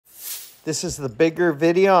This is the bigger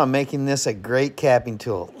video. I'm making this a great capping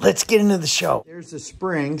tool. Let's get into the show. There's the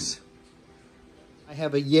springs. I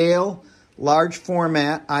have a Yale large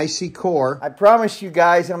format IC core. I promised you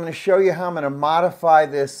guys I'm going to show you how I'm going to modify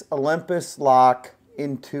this Olympus lock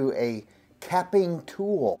into a capping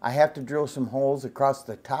tool. I have to drill some holes across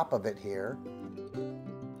the top of it here.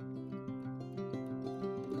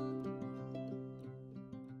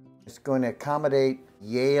 It's going to accommodate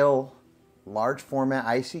Yale large format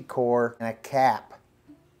IC core and a cap,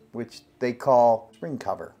 which they call spring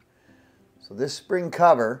cover. So this spring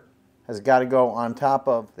cover has got to go on top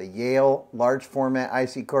of the Yale large format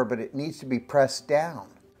IC core, but it needs to be pressed down.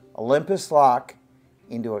 Olympus lock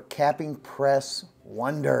into a capping press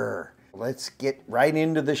wonder. Let's get right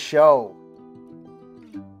into the show.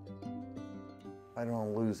 I don't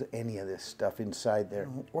want to lose any of this stuff inside there.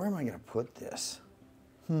 Where am I going to put this?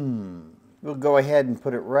 We'll go ahead and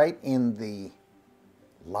put it right in the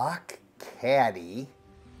lock caddy.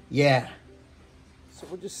 Yeah. So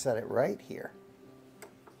we'll just set it right here.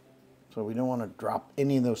 So we don't want to drop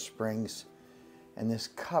any of those springs. And this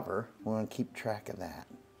cover, we want to keep track of that.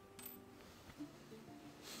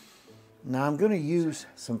 Now I'm going to use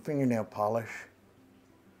some fingernail polish.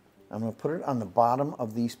 I'm going to put it on the bottom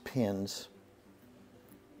of these pins.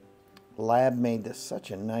 Lab made this such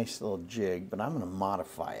a nice little jig, but I'm going to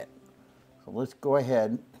modify it. So let's go ahead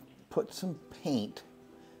and put some paint,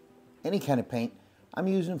 any kind of paint. I'm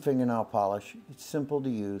using fingernail polish. It's simple to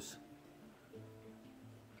use.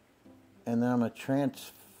 And then I'm going to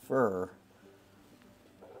transfer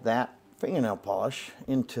that fingernail polish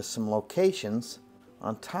into some locations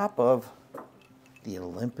on top of the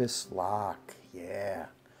Olympus lock. Yeah.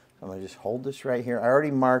 So I'm going to just hold this right here. I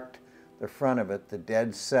already marked the front of it, the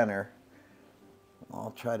dead center. I'll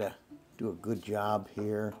try to do a good job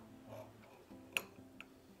here.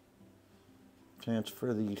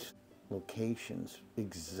 Transfer these locations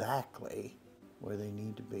exactly where they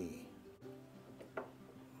need to be.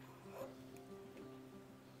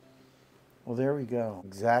 Well, there we go.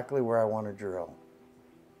 Exactly where I want to drill.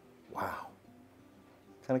 Wow.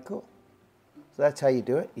 Kind of cool. So that's how you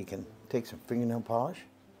do it. You can take some fingernail polish.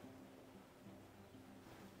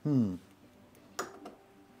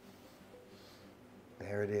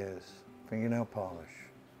 There it is, fingernail polish.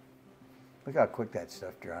 Look how quick that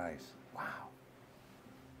stuff dries. Wow.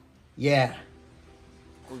 Yeah.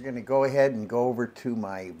 We're going to go ahead and go over to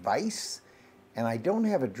my vise. And I don't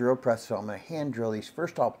have a drill press, so I'm going to hand drill these.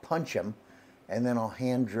 First I'll punch them, and then I'll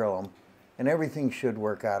hand drill them. And everything should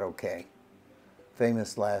work out okay.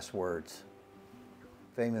 Famous last words.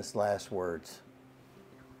 Famous last words.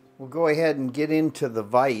 We'll go ahead and get into the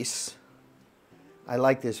vise. I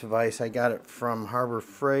like this vise. I got it from Harbor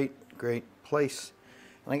Freight. Great place.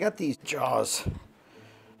 And I got these jaws.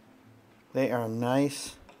 They are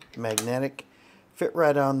nice, magnetic, fit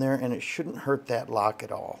right on there, and it shouldn't hurt that lock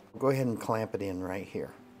at all. Go ahead and clamp it in right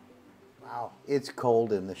here. Wow, it's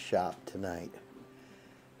cold in the shop tonight.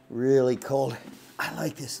 Really cold. I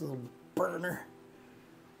like this little burner.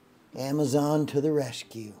 Amazon to the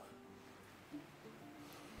rescue.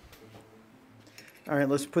 All right,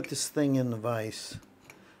 let's put this thing in the vise.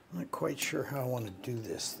 I'm not quite sure how I want to do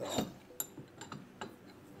this, though.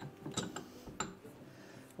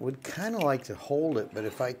 I would kind of like to hold it, but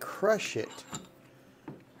if I crush it,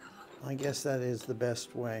 I guess that is the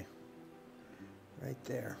best way. Right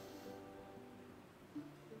there.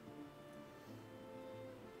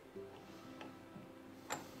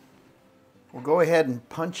 We'll go ahead and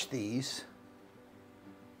punch these.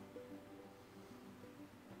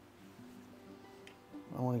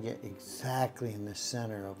 I want to get exactly in the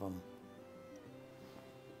center of them.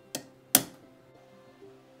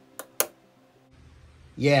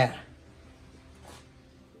 Yeah.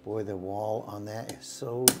 Boy, the wall on that is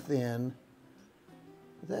so thin.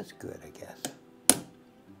 But that's good, I guess.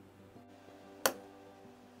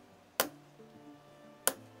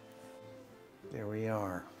 There we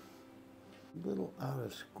are. A little out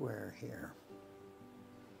of square here.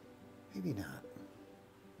 Maybe not.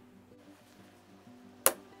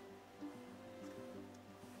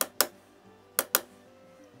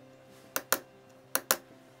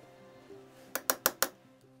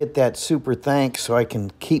 Hit that super thanks so I can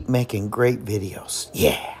keep making great videos.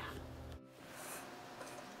 Yeah.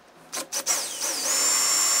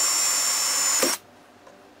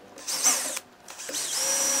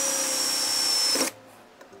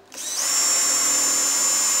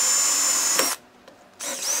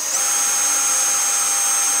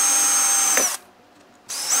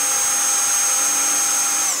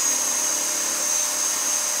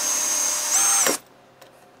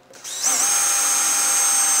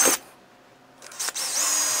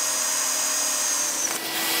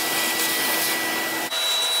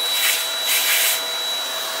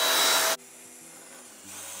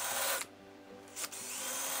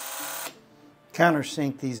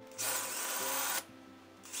 countersink these.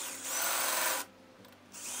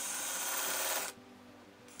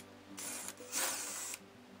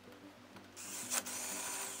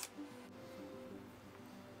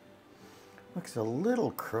 Looks a little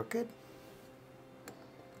crooked.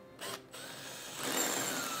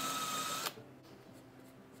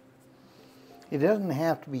 It doesn't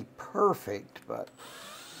have to be perfect, but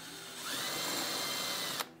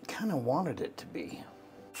kind of wanted it to be.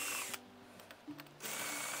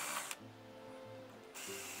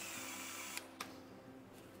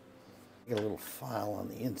 Get a little file on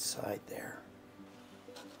the inside there.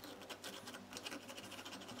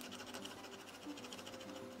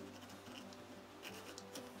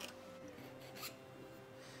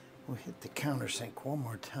 We'll hit the countersink one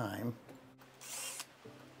more time.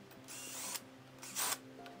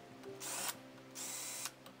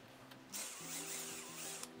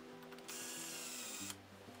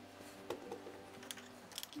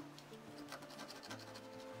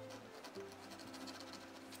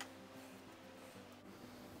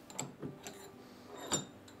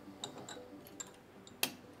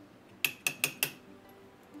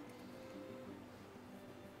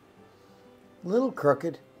 A little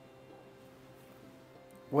crooked.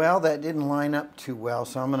 Well, that didn't line up too well,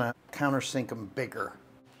 so I'm going to countersink them bigger.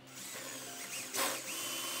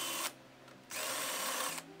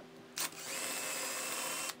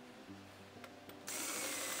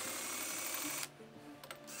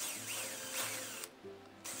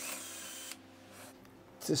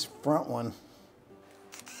 It's this front one.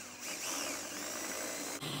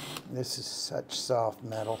 This is such soft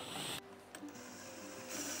metal.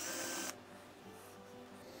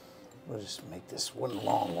 We'll just make this one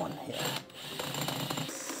long one here.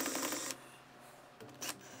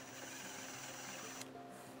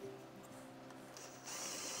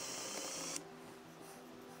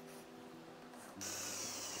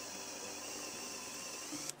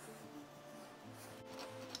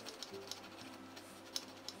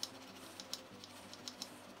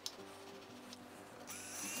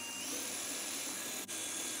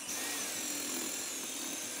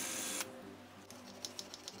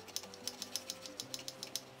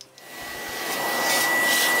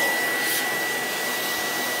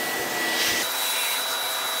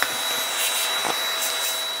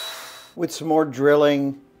 With some more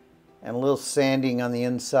drilling and a little sanding on the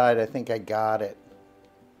inside, I think I got it.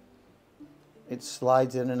 It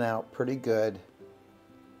slides in and out pretty good.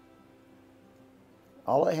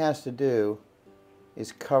 All it has to do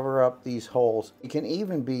is cover up these holes. It can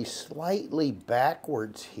even be slightly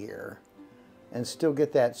backwards here and still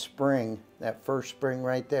get that spring, that first spring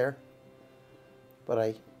right there.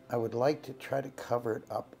 But I would like to try to cover it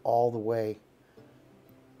up all the way.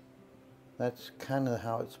 That's kind of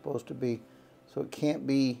how it's supposed to be. So it can't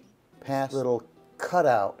be past little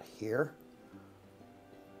cutout here.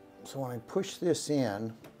 So when I push this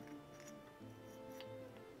in,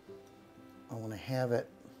 I want to have it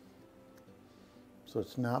so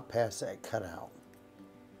it's not past that cutout.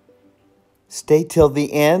 Stay till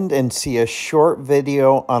the end and see a short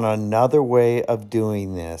video on another way of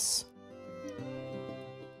doing this.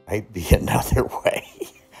 Might be another way.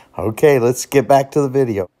 Okay, let's get back to the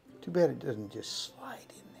video. Too bad it doesn't just slide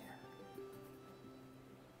in there.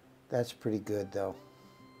 That's pretty good though.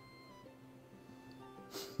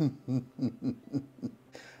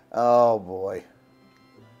 Oh boy.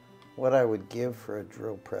 What I would give for a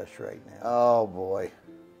drill press right now. Oh boy.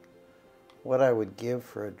 What I would give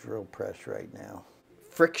for a drill press right now.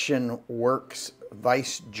 Friction Works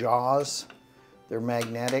vice jaws. They're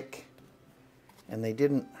magnetic and they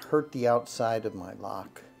didn't hurt the outside of my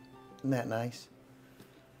lock. Isn't that nice?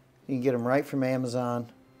 You can get them right from Amazon.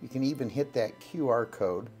 You can even hit that QR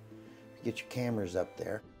code. Get your cameras up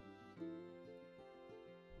there.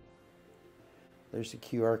 There's the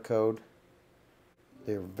QR code.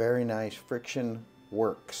 They're very nice. Friction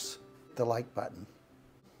Works. The like button.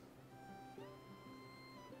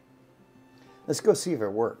 Let's go see if it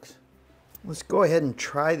works. Let's go ahead and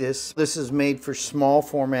try this. This is made for small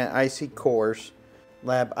format IC cores.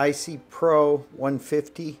 Lab IC Pro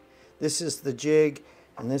 150. This is the jig.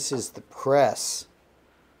 And this is the press.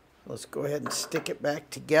 Let's go ahead and stick it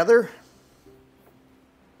back together.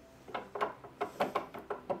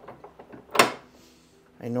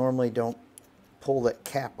 I normally don't pull that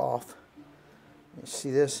cap off. You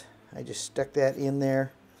see this? I just stuck that in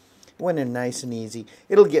there. It went in nice and easy.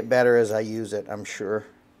 It'll get better as I use it, I'm sure.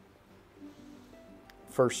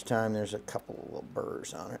 First time there's a couple of little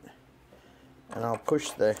burrs on it. And I'll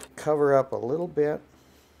push the cover up a little bit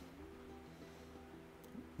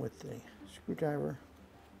with the screwdriver.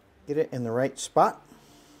 Get it in the right spot.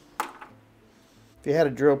 If you had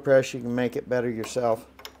a drill press, you can make it better yourself.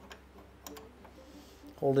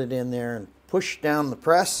 Hold it in there and push down the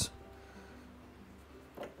press.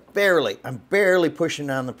 Barely. I'm barely pushing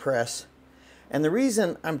down the press. And the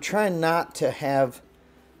reason I'm trying not to have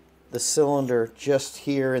the cylinder just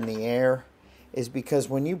here in the air is because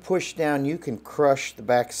when you push down, you can crush the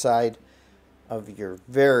backside of your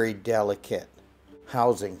very delicate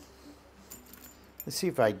housing. Let's see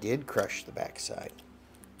if I did crush the backside.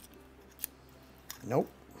 Nope.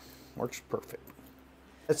 Works perfect.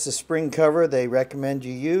 That's the spring cover they recommend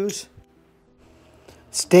you use.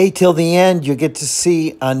 Stay till the end. You get to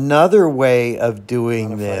see another way of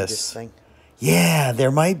doing this. Yeah,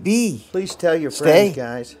 there might be. Please tell your friends,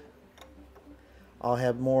 guys. I'll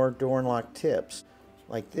have more door and lock tips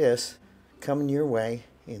like this coming your way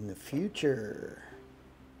in the future.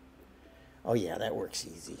 Oh yeah, that works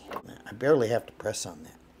easy. I barely have to press on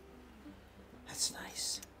that. That's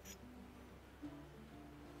nice.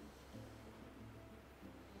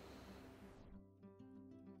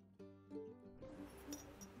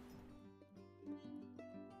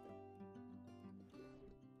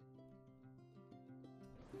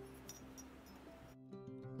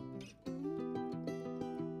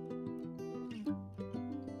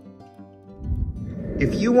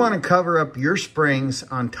 If you want to cover up your springs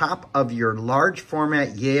on top of your large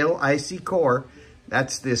format Yale IC core,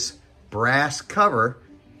 that's this brass cover,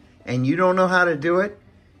 and you don't know how to do it,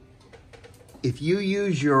 if you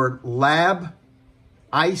use your Lab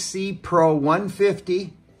IC Pro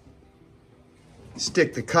 150,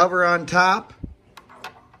 stick the cover on top,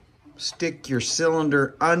 stick your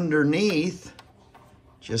cylinder underneath,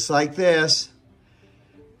 just like this,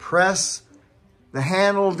 press the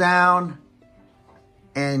handle down,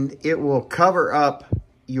 and it will cover up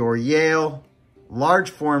your Yale large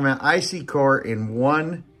format IC core in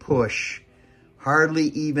one push. Hardly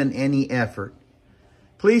even any effort.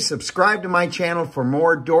 Please subscribe to my channel for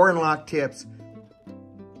more door and lock tips.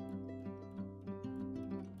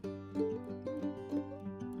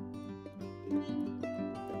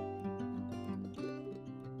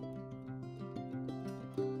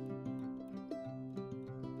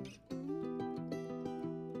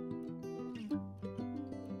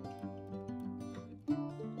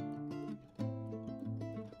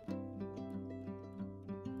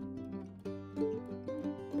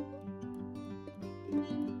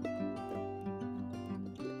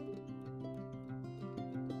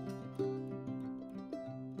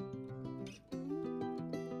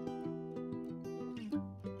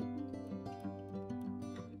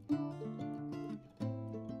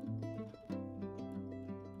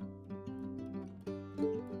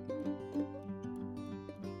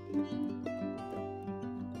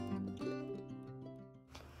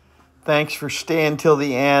 Thanks for staying till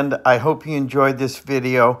the end. I hope you enjoyed this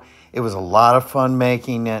video. It was a lot of fun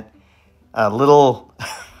making it. Little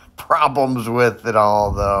problems with it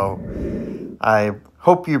all, though. I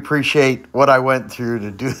hope you appreciate what I went through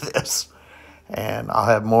to do this. And I'll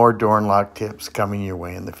have more door and lock tips coming your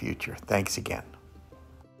way in the future. Thanks again.